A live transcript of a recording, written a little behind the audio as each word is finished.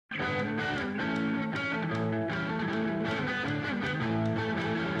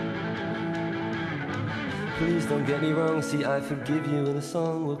please don't get me wrong. See, I forgive you in a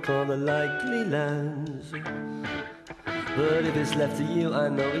song we'll call The Likely Lands. But if it's left to you, I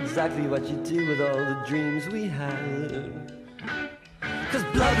know exactly what you do with all the dreams we had. Cause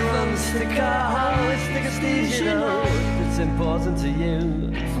blood runs thicker, it's thicker Steve, you know. It's important to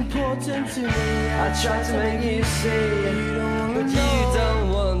you, it's important to me. I try to make you see, but you don't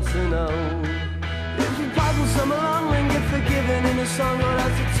want to know. If you puzzle some along and get forgiven in a song, well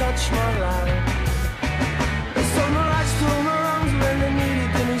that's to touch my life. There's so no rights to all my wrongs when they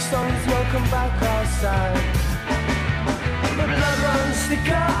needed in these songs. Welcome back outside. But blood runs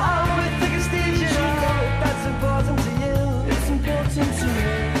thicker, it's thicker Steve, you know. That's important to you, it's important to me.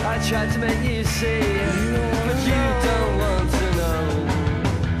 I tried to make you see, but you don't want to know.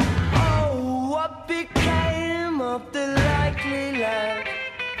 Oh, what became of the likely land?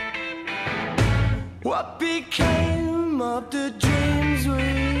 What became of the dreams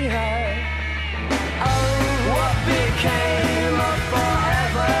we had? Oh, what became of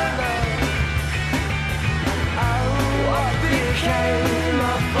forever love? Oh, what became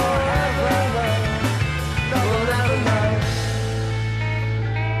of forever love? We'll never know.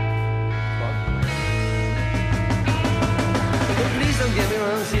 But please don't get me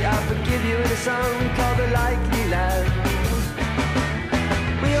wrong, see, I forgive you in a song we call The Likely Land.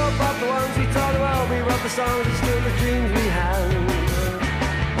 We all bought the ones we taught the world, we wrote the songs and still the dreams we had.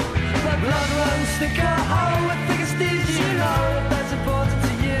 The blood runs thicker, with thicker Steve, you know. If that's important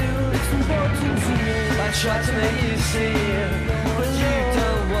to you, it's important to me. I try to make you see, but you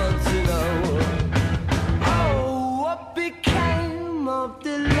don't want to know. Oh, what became of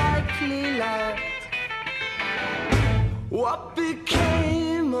the likely land? What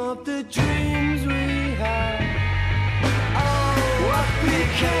became of the dreams we had? Oh, what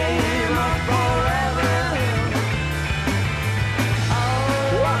became of forever? Oh,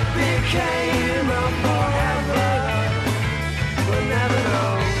 what became of forever? We'll never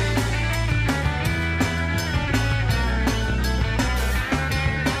know.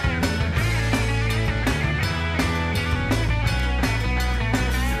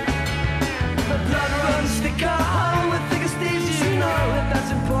 The blood runs thicker, with thicker Steve, you know. If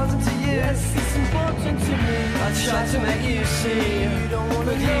that's important to you, yes, it's important to me. I try to make you see,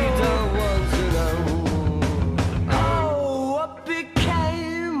 but you don't want to know. Oh, what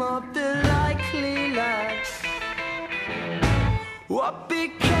became of the likely land? What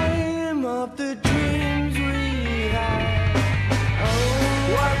became of the dreams we had? Oh,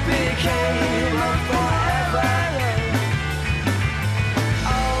 what became